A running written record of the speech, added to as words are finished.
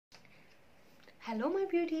Hello my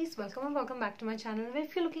beauties, welcome and welcome back to my channel.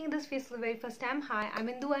 If you're looking at this face for the very first time, hi, I'm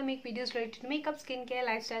Indu. I make videos related to makeup, skincare,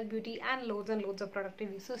 lifestyle, beauty and loads of product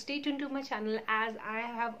reviews. So stay tuned to my channel as I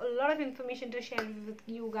have a lot of information to share with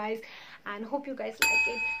you guys and hope you guys like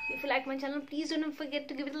it. If you like my channel, please don't forget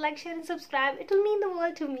to give it a like, share and subscribe. It will mean the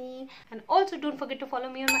world to me. And also don't forget to follow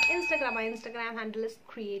me on my Instagram. My Instagram handle is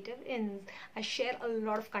Creativinds. I share a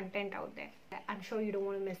lot of content out there. I'm sure you don't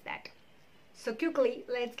want to miss that. So quickly,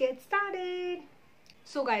 let's get started.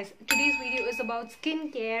 So guys, today's video is about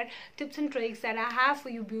skincare tips and tricks that I have for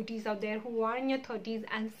you beauties out there who are in your 30s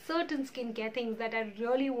and certain skincare things that I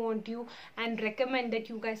really want you and recommend that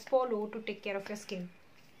you guys follow to take care of your skin.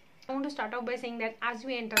 I want to start off by saying that as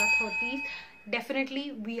we enter our 30s,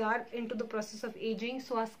 definitely we are into the process of aging,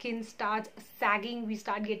 so our skin starts sagging, we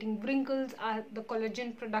start getting wrinkles, the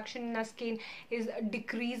collagen production in our skin is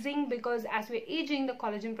decreasing because as we're aging the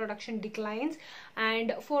collagen production declines,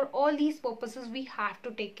 and for all these purposes we have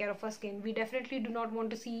to take care of our skin. We definitely do not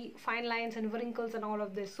want to see fine lines and wrinkles and all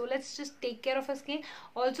of this, so let's just take care of our skin.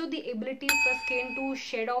 Also the ability of the skin to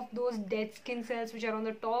shed off those dead skin cells which are on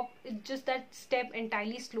the top, it's just that step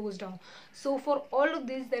entirely slows down. So for all of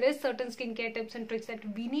this there is certain skincare tips and tricks that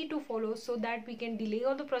we need to follow so that we can delay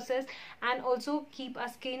all the process and also keep our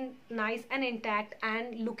skin nice and intact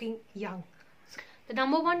and looking young. The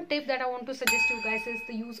number one tip that I want to suggest you guys is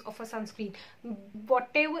the use of a sunscreen.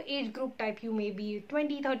 Whatever age group type you may be,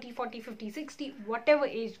 20, 30, 40, 50, 60, whatever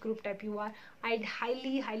age group type you are, I'd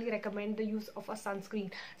highly recommend the use of a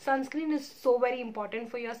sunscreen. Sunscreen is so very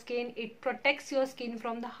important for your skin. It protects your skin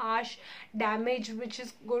from the harsh damage which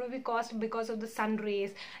is going to be caused because of the sun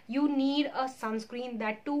rays. You need a sunscreen,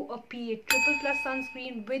 that too a PA++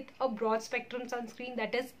 sunscreen with a broad spectrum sunscreen,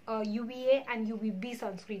 that is UVA and UVB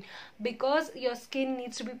sunscreen, because your skin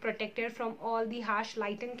needs to be protected from all the harsh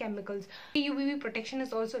light and chemicals. UVB protection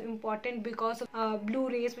is also important because of blue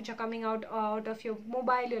rays which are coming out of your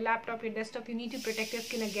mobile, your laptop, your desktop. You need to protect your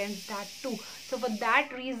skin against that too. So for that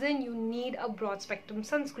reason you need a broad spectrum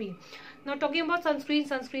sunscreen. Now talking about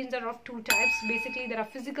sunscreens are of two types. Basically there are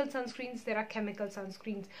physical sunscreens, there are chemical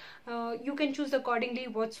sunscreens. You can choose accordingly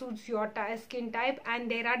what suits your skin type,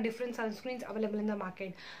 and there are different sunscreens available in the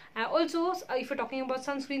market. Also if you're talking about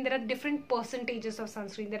sunscreen, there are different percentages of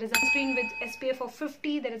sunscreen. There is a sunscreen with SPF of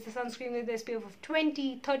 50, there is a sunscreen with SPF of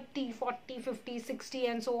 20, 30, 40, 50, 60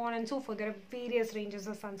 and so on and so forth. There are various ranges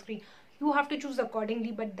of sunscreen. You have to choose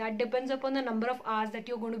accordingly, but that depends upon the number of hours that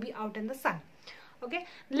you're going to be out in the sun. Okay,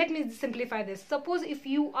 let me simplify this. Suppose if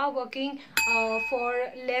you are working for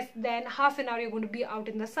less than half an hour, you're going to be out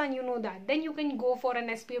in the sun, you know that, then you can go for an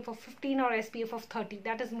SPF of 15 or SPF of 30.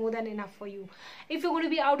 That is more than enough for you. If you're going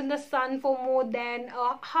to be out in the sun for more than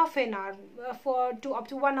half an hour, up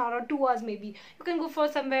to 1 hour or 2 hours maybe, you can go for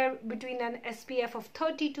somewhere between an SPF of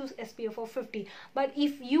 30 to SPF of 50. But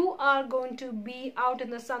if you are going to be out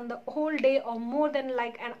in the sun the whole day or more than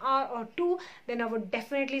like an hour or two, then I would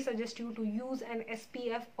definitely suggest you to use an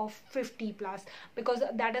SPF of 50+, because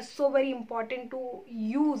that is so very important to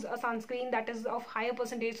use a sunscreen that is of higher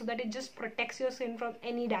percentage so that it just protects your skin from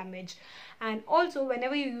any damage. And also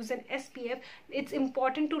whenever you use an SPF, it's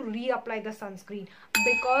important to reapply the sunscreen,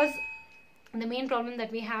 because the main problem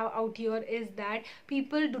that we have out here is that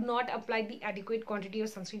people do not apply the adequate quantity of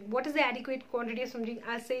sunscreen. What is the adequate quantity of sunscreen?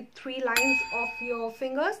 I'll say 3 lines of your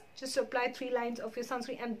fingers. Just apply 3 lines of your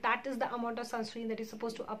sunscreen, and that is the amount of sunscreen that you're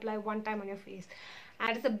supposed to apply one time on your face. And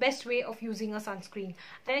that is the best way of using a sunscreen.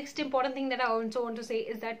 The next important thing that I also want to say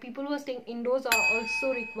is that people who are staying indoors are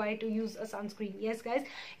also required to use a sunscreen. Yes guys,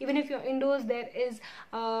 even if you're indoors, there is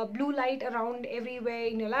blue light around everywhere,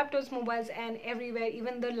 in your laptops, mobiles and everywhere,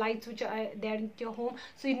 even the lights which are there in your home.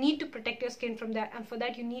 So you need to protect your skin from that, and for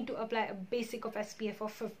that you need to apply a basic of SPF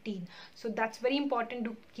of 15. So that's very important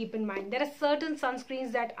to keep in mind. There are certain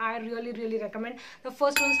sunscreens that I really recommend. The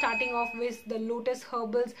first one, starting off with the Lotus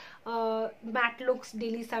Herbals Matte Looks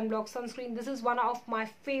Daily Sunblock Sunscreen. This is one of my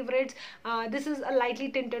favorites. This is a lightly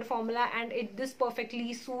tinted formula, and this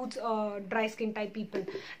perfectly suits dry skin type people.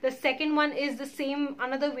 The second one is the same,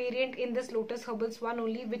 another variant in this Lotus Herbals one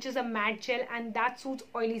only, which is a matte gel, and that suits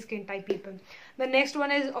oily skin type people. The next one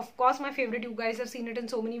is of course my favorite. You guys have seen it in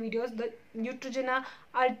so many videos, the Neutrogena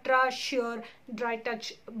Ultra Sheer Dry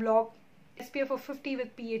Touch Block SPF of 50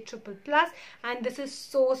 with PA triple plus, and this is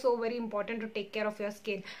so very important to take care of your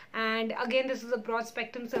skin. And again, this is a broad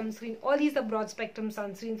spectrum sunscreen. All these are broad spectrum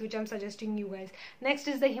sunscreens which I'm suggesting you guys. Next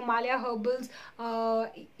is the Himalaya Herbals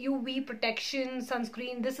UV protection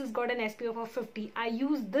sunscreen. This has got an SPF of 50. I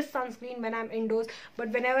use this sunscreen when I'm indoors, but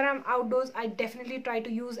whenever I'm outdoors, I definitely try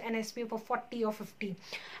to use an SPF of 40 or 50.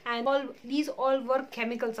 And these all were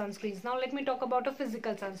chemical sunscreens. Now let me talk about a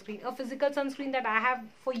physical sunscreen. A physical sunscreen that I have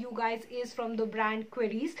for you guys is from the brand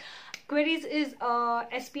Queries. Queries is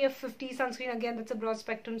SPF 50 sunscreen. Again, that's a broad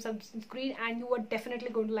spectrum sunscreen, and you are definitely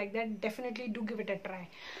going to like that. Definitely do give it a try.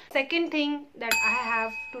 Second thing that I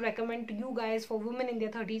have to recommend to you guys for women in their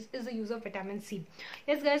 30s is the use of vitamin C.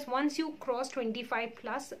 Yes guys, once you cross 25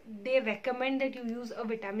 plus, they recommend that you use a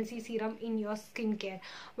vitamin C serum in your skincare.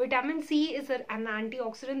 Vitamin C is an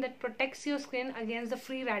antioxidant that protects your skin against the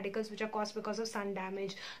free radicals which are caused because of sun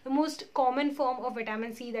damage. The most common form of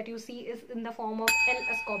vitamin C that you see is in the form of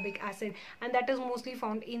L-ascorbic acid, and that is mostly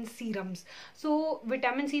found in serums. So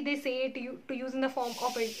vitamin C, they say to use in the form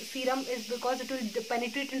of a serum is because it will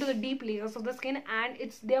penetrate into the deep layers of the skin, and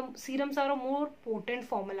their serums are a more potent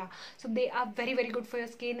formula. So they are very good for your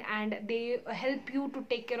skin, and they help you to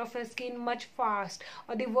take care of your skin much fast,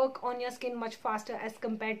 or they work on your skin much faster as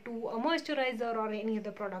compared to a moisturizer or any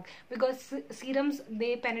other product, because serums,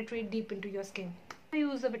 they penetrate deep into your skin.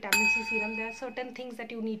 Use a vitamin C serum, there are certain things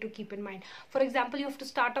that you need to keep in mind. For example, you have to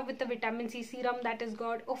start off with the vitamin C serum that has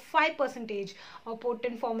got a 5%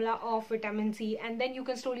 potent formula of vitamin C, and then you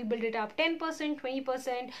can slowly build it up 10%,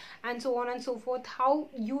 20%, and so on and so forth, how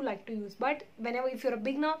you like to use. But if you're a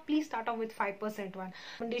beginner, please start off with 5% one.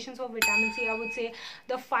 Recommendations for vitamin C, I would say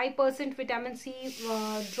the 5% vitamin C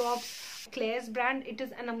drops, Claire's brand. It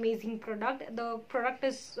is an amazing product. The product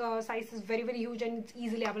size is very huge, and it's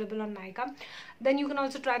easily available on Nykaa. Then you can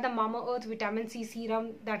also try the Mamaearth vitamin C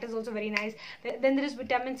serum. That is also very nice. Then there is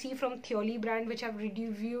vitamin C from Theoli brand, which I've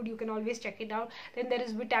reviewed. You can always check it out. Then there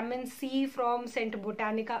is vitamin C from Scent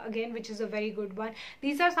Botanica, again, which is a very good one.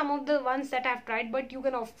 These are some of the ones that I've tried, but you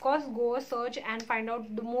can of course go search and find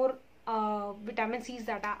out the more vitamin C's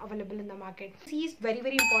that are available in the market. C is very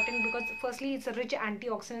important because firstly, it's a rich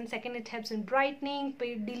antioxidant. Second, it helps in brightening,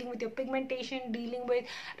 dealing with your pigmentation, dealing with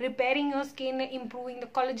repairing your skin, improving the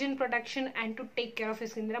collagen production, and to take care of your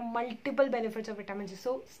skin. There are multiple benefits of vitamin C.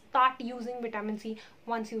 So start using vitamin C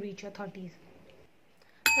once you reach your 30s.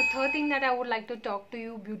 The third thing that I would like to talk to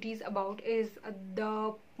you beauties about is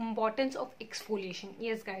the importance of exfoliation.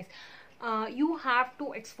 Yes guys, you have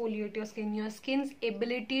to exfoliate your skin. Your skin's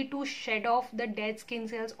ability to shed off the dead skin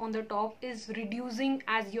cells on the top is reducing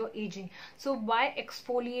as you're aging. So by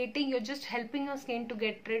exfoliating, you're just helping your skin to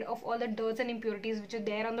get rid of all the dirt and impurities which are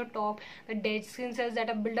there on the top, the dead skin cells that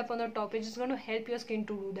are built up on the top. It's just going to help your skin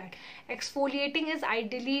to do that. Exfoliating is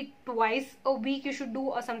ideally twice a week you should do,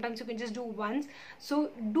 or sometimes you can just do once.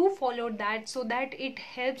 So do follow that, so that it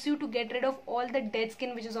helps you to get rid of all the dead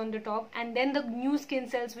skin which is on the top, and then the new skin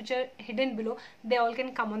cells which are hidden below, they all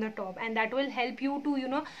can come on the top, and that will help you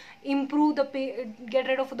to improve get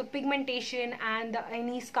rid of the pigmentation and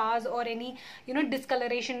any scars or any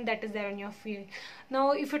discoloration that is there on your face.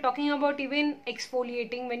 Now if you're talking about even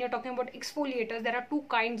exfoliating, when you're talking about exfoliators, there are two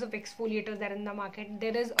kinds of exfoliators that are in the market.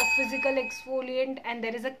 There is a physical exfoliant and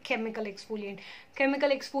there is a chemical exfoliant. Chemical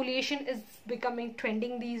exfoliation is becoming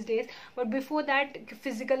trending these days, but before that,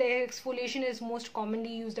 physical exfoliation is most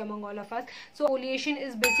commonly used among all of us. So exfoliation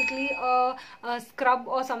is basically a scrub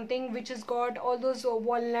or something which has got all those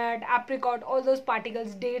walnut, apricot, all those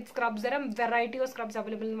particles, date scrubs. There are a variety of scrubs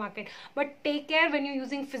available in the market, but take care when you're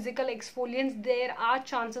using physical exfoliants. There are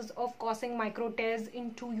chances of causing micro tears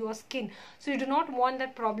into your skin, so you do not want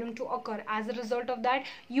that problem to occur. As a result of that,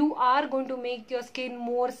 you are going to make your skin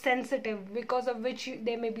more sensitive, because of which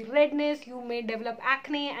there may be redness, you may develop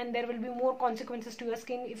acne, and there will be more consequences to your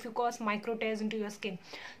skin if you cause micro tears into your skin.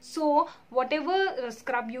 So whatever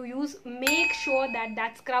scrub you use, make sure that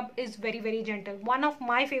that scrub is very gentle. One of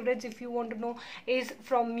my favorites, if you want to know, is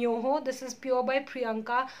from Myoho. This is Pure by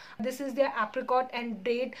Priyanka. This is their apricot and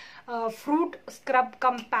date fruit scrub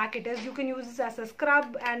cum pack. It is, you can use this as a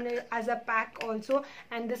scrub and as a pack also,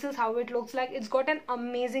 and this is how it looks like. It's got an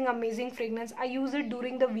amazing fragrance. I use it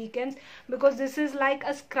during the weekends because this is like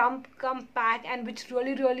a scrub cum pack, and which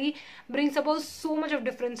really brings about so much of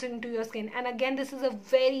difference into your skin. And again, this is a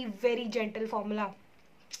very gentle formula.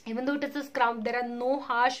 Even though it is a scrub, there are no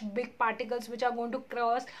harsh big particles which are going to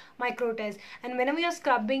cross micro tears. And whenever you're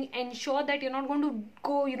scrubbing, ensure that you're not going to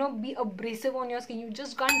go, be abrasive on your skin. You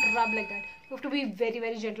just can't rub like that. You have to be very,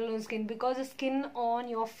 very gentle on skin, because the skin on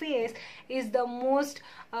your face is the most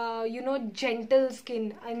gentle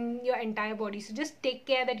skin in your entire body. So just take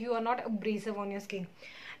care that you are not abrasive on your skin.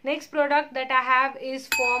 Next product that I have is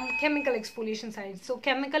from chemical exfoliation side. So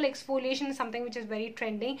chemical exfoliation is something which is very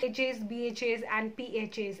trending. AHAs, BHAs and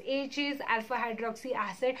PHAs. AHA is alpha hydroxy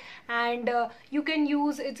acid, and you can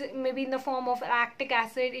use it maybe in the form of lactic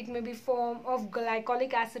acid. It may be form of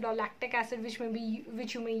glycolic acid or lactic acid,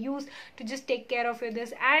 which you may use to just take care of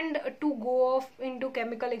this. And to go off into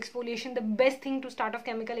chemical exfoliation, the best thing to start off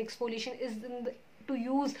chemical exfoliation is to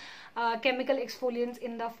use chemical exfoliants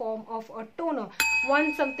in the form of a toner.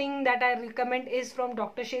 Something that I recommend is from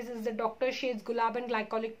Dr. Shades, is the Dr. Shades Gulab and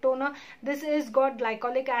Glycolic Toner. This is got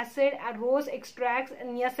glycolic acid, rose extracts,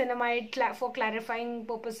 and niacinamide for clarifying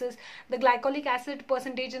purposes. The glycolic acid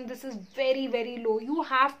percentage in this is very, very low. You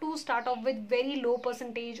have to start off with very low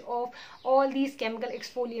percentage of all these chemical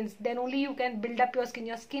exfoliants. Then only you can build up your skin.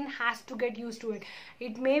 Your skin has to get used to it.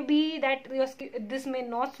 It may be that your skin, this may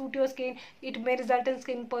not suit your skin. It may result in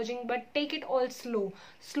skin purging, but take it all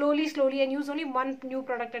slowly, and use only one new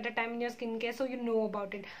product at a time in your skincare, so you know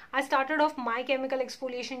about it. I started off my chemical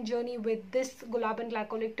exfoliation journey with this Gulab and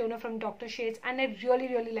Glycolic Toner from Dr. Shades, and I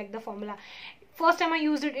really like the formula. First time I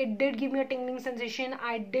used it, it did give me a tingling sensation.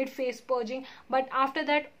 I did face purging, but after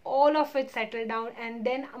that all of it settled down, and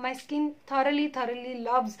then my skin thoroughly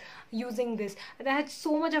loves using this. And I had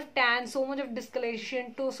so much of tan, so much of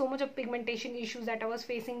discoloration, so much of pigmentation issues that I was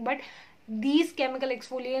facing, but these chemical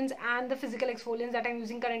exfoliants and the physical exfoliants that I'm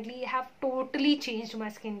using currently have totally changed my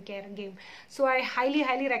skincare game. So I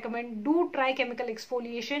highly recommend, do try chemical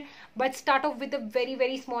exfoliation, but start off with a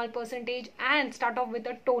very small percentage and start off with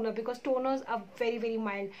a toner, because toners are very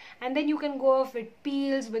mild, and then you can go off with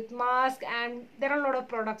peels, with mask, and there are a lot of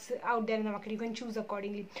products out there in the market. You can choose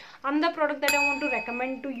accordingly. Another product that I want to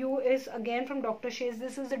recommend to you is again from Dr. Shades.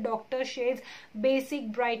 This is the Dr. Shades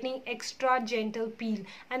Basic Brightening Extra Gentle Peel,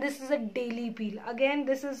 and this is a daily peel. Again,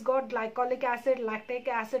 this has got glycolic acid, lactic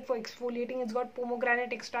acid for exfoliating. It's got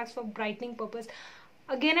pomegranate extracts for brightening purpose.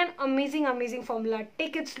 Again, an amazing formula.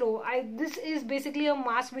 Take it slow. This is basically a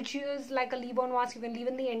mask which is like a leave-on mask. You can leave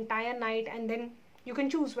in the entire night, and then you can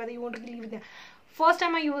choose whether you want to leave it there. First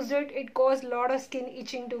time I used it, it caused a lot of skin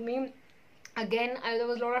itching to me. Again, there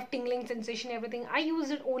was a lot of tingling sensation, everything. I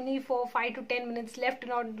used it only for 5 to 10 minutes, left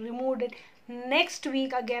it on, removed it. Next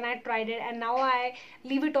week again I tried it, and now I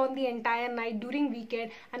leave it on the entire night during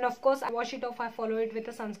weekend, and of course I wash it off. I follow it with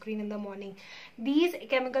a sunscreen in the morning. These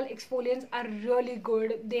chemical exfoliants are really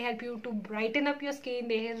good. They help you to brighten up your skin,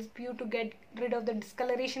 they help you to get rid of the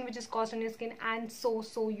discoloration which is caused on your skin, and so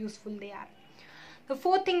useful they are. The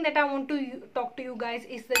fourth thing that I want to talk to you guys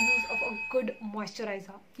is the use of a good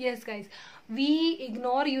moisturizer. Yes guys, we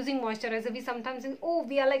ignore using moisturizer. We sometimes think, oh,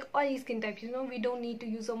 we are like oily skin type, we don't need to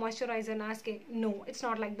use a moisturizer in our skin. No, it's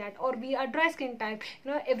not like that. Or we are dry skin type,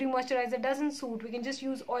 every moisturizer doesn't suit, we can just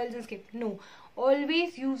use oils and skip. No,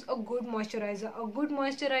 always use a good moisturizer. A good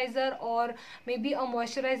moisturizer, or maybe a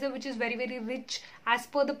moisturizer which is very rich as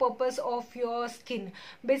per the purpose of your skin.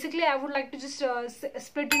 Basically, I would like to just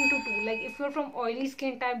split into two. Like if you're from oily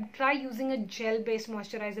skin type, try using a gel based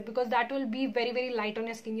moisturizer, because that will be very light on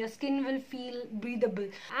your skin. Your skin will feel breathable.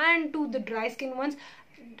 And to the dry skin ones,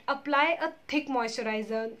 apply a thick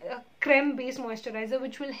moisturizer, a creme based moisturizer,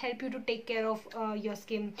 which will help you to take care of your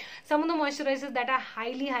skin. Some of the moisturizers that I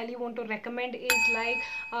highly want to recommend is like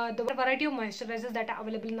the variety of moisturizers that are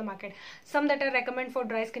available in the market. Some that I recommend for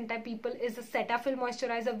dry skin type people is the Cetaphil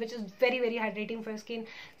moisturizer, which is very hydrating for your skin.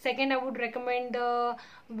 Second, I would recommend the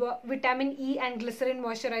vitamin E and glycerin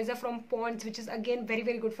moisturizer from Pond's, which is again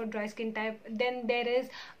very good for dry skin type. Then there is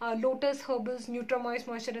Lotus Herbals Nutramoist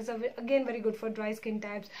moisturizer, again very good for dry skin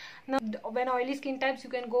types. Now when oily skin types, you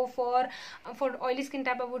can go for oily skin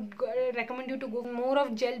type, I would recommend you to go more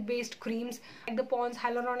of gel based creams, like the Pond's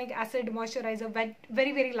hyaluronic acid moisturizer,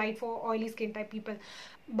 very light for oily skin type people.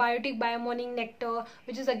 Biotic Bio Morning Nectar,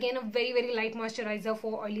 which is again a very light moisturizer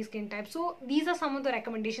for oily skin type. So these are some of the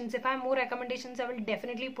recommendations. If I have more recommendations, I will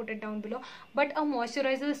definitely put it down below. But a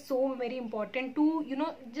moisturizer is so very important to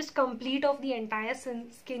just complete of the entire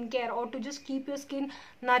skincare, or to just keep your skin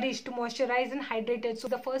nourished, moisturized and hydrated. So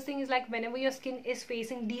the first thing is, like, whenever your skin is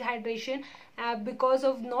facing dehydration because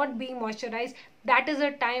of not being moisturized, that is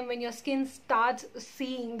a time when your skin starts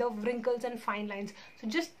seeing the wrinkles and fine lines. So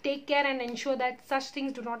just take care and ensure that such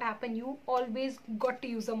things do not happen. You always got to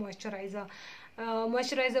use a moisturizer.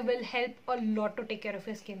 moisturizer will help a lot to take care of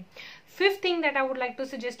your skin. Fifth thing that I would like to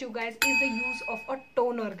suggest you guys is the use of a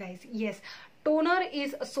toner, guys. Yes, toner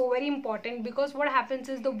is so very important, because what happens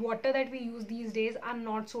is the water that we use these days are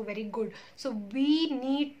not so very good. So we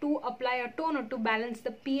need to apply a toner to balance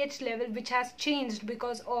the pH level, which has changed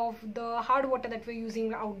because of the hard water that we're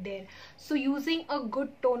using out there. So using a good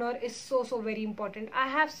toner is so very important. I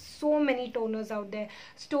have so many toners out there.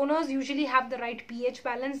 Toners usually have the right pH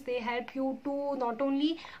balance. They help you to not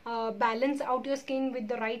only balance out your skin with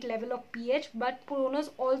the right level of pH, but toners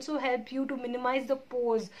also help you to minimize the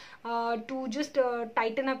pores, to just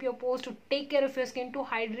tighten up your pores, to take care of your skin, to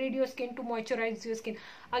hydrate your skin, to moisturize your skin.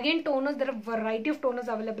 Again, toners, there are a variety of toners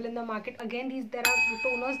available in the market. Again, there are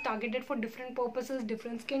toners targeted for different purposes,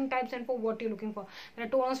 different skin types, and for what you're looking for. There are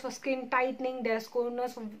toners for skin tightening, there are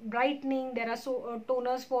toners for brightening, there are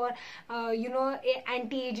toners for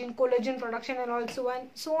anti-aging, collagen production, and also and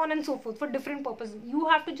so on and so forth, for different purposes. You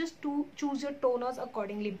have to just choose your toners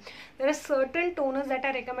accordingly. There are certain toners that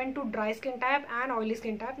I recommend to dry skin type and oily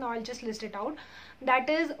skin type. Now I'll just list it out. That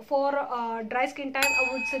is, for dry skin type,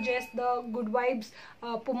 I would suggest the Good Vibes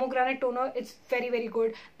pomegranate toner. It's very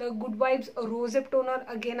good. The Good Vibes rosehip toner,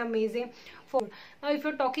 again amazing. Now if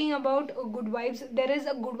you're talking about Good Vibes, there is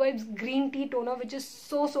a Good Vibes green tea toner, which is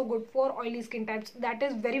so good for oily skin types. That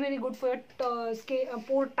is very good for your skin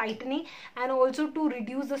pore tightening, and also to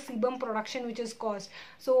reduce the sebum production which is caused.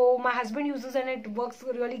 So my husband uses, and it works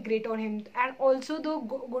really great on him. And also the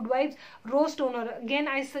Good Vibes rose toner. Again,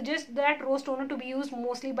 I suggest that rose toner to be used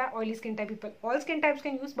mostly by oily skin type people. All skin types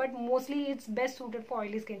can use, but mostly it's best suited for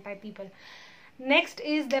oily skin type people. Next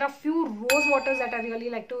is, there are few rose waters that I really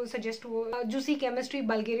like to suggest to Juicy Chemistry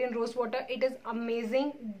Bulgarian rose water. It is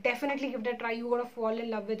amazing. Definitely give it a try. You're gonna fall in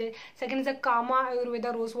love with it. Second is a Kama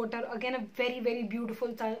Ayurveda rose water. Again, a very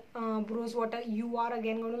beautiful rose water. You are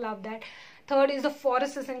again going to love that. Third is the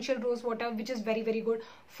Forest Essential Rose Water, which is very good.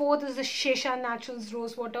 Fourth is the Shesha Naturals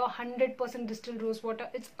Rose Water, 100% distilled rose water.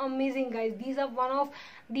 It's amazing, guys. These are one of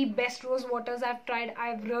the best rose waters I've tried.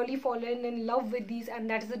 I've really fallen in love with these, and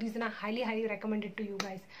that is the reason I highly recommend it to you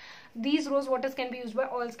guys. These rose waters can be used by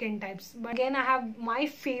all skin types. But again, I have my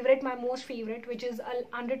most favorite, which is a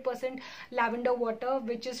 100% lavender water,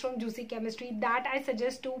 which is from Juicy Chemistry. That I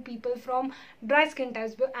suggest to people from dry skin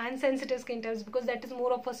types and sensitive skin types, because that is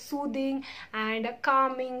more of a soothing and a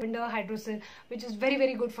calming lavender hydrocele, which is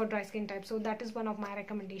very good for dry skin types. So that is one of my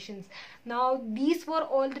recommendations. Now these were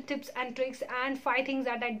all the tips and tricks and 5 things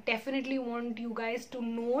that I definitely want you guys to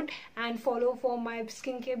note and follow for my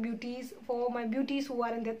skincare beauties, for my beauties who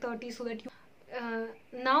are in their 30s, so that you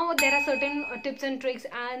now there are certain tips and tricks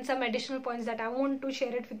and some additional points that I want to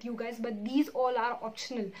share it with you guys, but these all are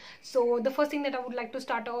optional. So the first thing that I would like to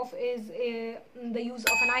start off is the use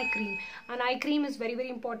of an eye cream. An eye cream is very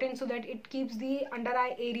important, so that it keeps the under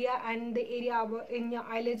eye area and the area in your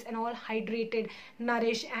eyelids and all hydrated,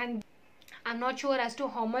 nourished. And I'm not sure as to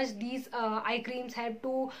how much these eye creams help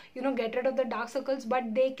to get rid of the dark circles,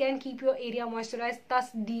 but they can keep your area moisturized,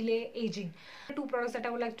 thus delay aging. 2 products that I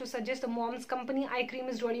would like to suggest: the Mom's Company eye cream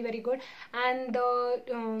is really very good, and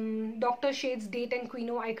the Dr. Shades Date and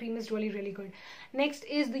Quinoa eye cream is really good. Next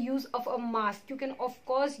is the use of a mask. You can of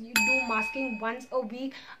course do masking once a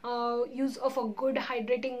week. Use of a good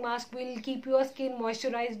hydrating mask will keep your skin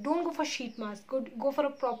moisturized. Don't go for sheet mask. Go for a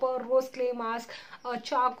proper rose clay mask, a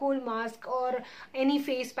charcoal mask, or any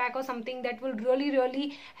face pack or something that will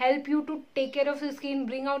really help you to take care of your skin,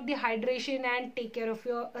 bring out the hydration, and take care of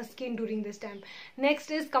your skin during this time.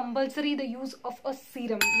 Next is compulsory the use of a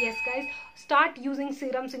serum. Yes guys, start using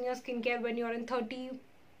serums in your skincare when you're in 30,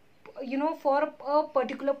 for a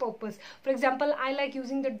particular purpose. For example, I like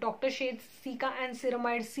using the Dr. Shades Cica and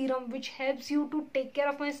Ceramide serum, which helps you to take care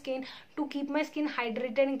of my skin, to keep my skin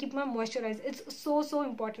hydrated and keep my moisturized. It's so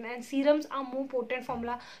important. And serums are more potent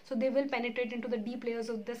formula, so they will penetrate into the deep layers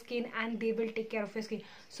of the skin and they will take care of your skin.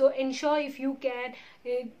 So ensure, if you can,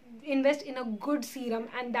 invest in a good serum,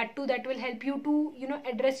 and that too, that will help you to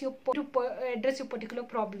address your particular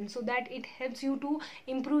problem, so that it helps you to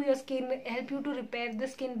improve your skin, help you to repair the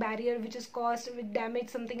skin barrier which is caused, with damage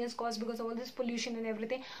something is caused because of all this pollution and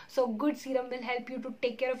everything. So good serum will help you to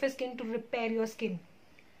take care of your skin, to repair your skin.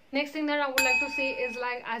 Next thing that I would like to say is,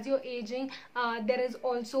 like, as you're aging, there is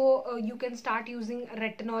also you can start using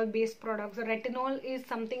retinol based products. The retinol is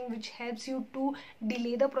something which helps you to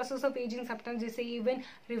delay the process of aging. Sometimes they say even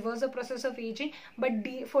reverse the process of aging, but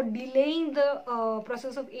for delaying the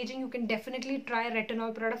process of aging, you can definitely try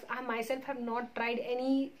retinol products. I myself have not tried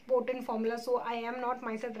any potent formula, so I am not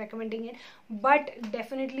myself recommending it, but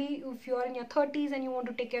definitely if you are in your 30s and you want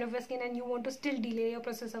to take care of your skin and you want to still delay your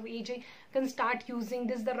process of aging, you can start using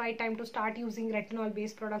this. Is the right time to start using retinol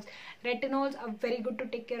based products. Retinols are very good to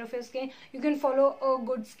take care of your skin. You can follow a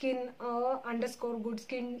good skin underscore good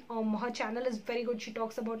skin. Her channel is very good. She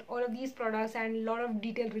talks about all of these products and a lot of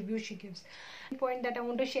detailed reviews she gives. Point that I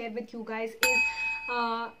want to share with you guys is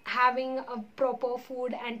having a proper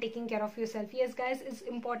food and taking care of yourself. Yes guys, it's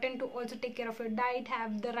important to also take care of your diet,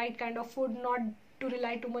 have the right kind of food, not to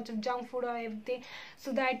rely too much of junk food or everything,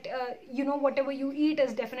 so that you know, whatever you eat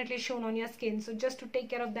is definitely shown on your skin. So just to take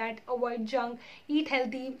care of that, avoid junk, eat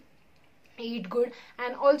healthy, eat good.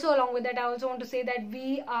 And also along with that, I also want to say that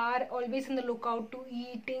we are always in the lookout to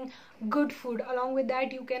eating good food. Along with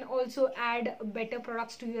that, you can also add better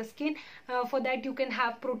products to your skin. For that, you can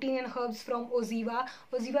have protein and herbs from Oziva.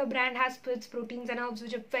 Oziva brand has its proteins and herbs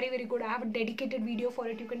which are very, very good. I have a dedicated video for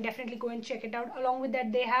it. You can definitely go and check it out. Along with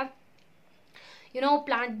that, they have, you know,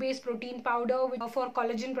 plant-based protein powder for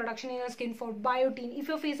collagen production in your skin, for biotin. If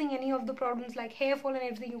you're facing any of the problems like hair fall and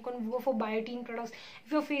everything, you can go for biotin products.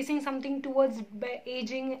 If you're facing something towards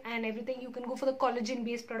aging and everything, you can go for the collagen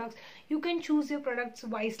based products. You can choose your products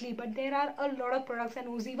wisely, but there are a lot of products and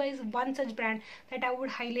Oziva is one such brand that I would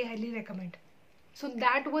highly recommend. So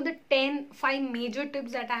that were the 5 major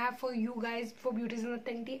tips that I have for you guys for beauties in the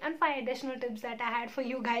 20s, and 5 additional tips that I had for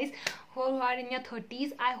you guys who are in your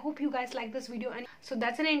 30s. I hope you guys like this video, and so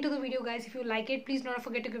that's an end to the video guys. If you like it, please don't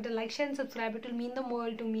forget to give the like, share and subscribe. It will mean the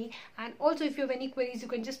world to me. And also, if you have any queries, you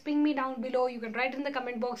can just ping me down below. You can write in the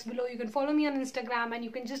comment box below. You can follow me on Instagram and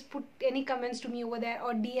you can just put any comments to me over there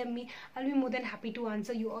or DM me. I'll be more than happy to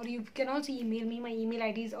answer you, or you can also email me. My email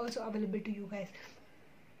ID is also available to you guys.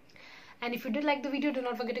 And if you did like the video, do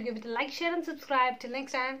not forget to give it a like, share and subscribe. Till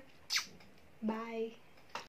next time, bye.